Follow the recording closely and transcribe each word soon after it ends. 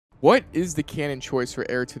What is the canon choice for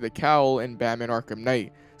Heir to the Cowl in Batman Arkham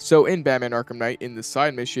Knight? So in Batman Arkham Knight, in the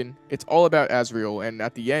side mission, it's all about Azrael, and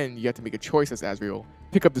at the end, you have to make a choice as Azrael.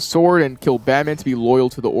 Pick up the sword and kill Batman to be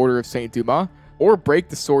loyal to the Order of Saint Dumas, or break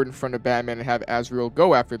the sword in front of Batman and have Azrael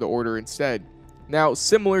go after the Order instead. Now,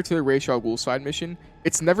 similar to the Ra's al Ghul side mission,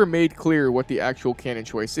 it's never made clear what the actual canon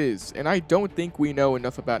choice is, and I don't think we know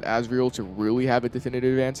enough about Azrael to really have a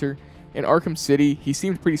definitive answer. In Arkham City, he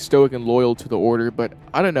seemed pretty stoic and loyal to the Order, but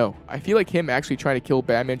I don't know, I feel like him actually trying to kill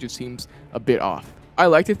Batman just seems a bit off. I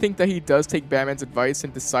like to think that he does take Batman's advice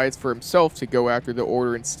and decides for himself to go after the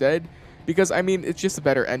Order instead, because I mean, it's just a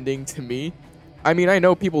better ending to me. I mean, I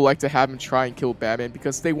know people like to have him try and kill Batman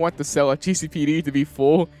because they want the cell at GCPD to be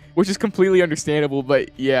full, which is completely understandable, but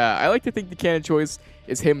yeah, I like to think the canon choice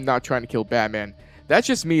is him not trying to kill Batman. That's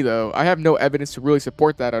just me though, I have no evidence to really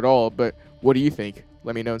support that at all, but what do you think?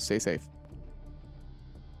 Let me know and stay safe.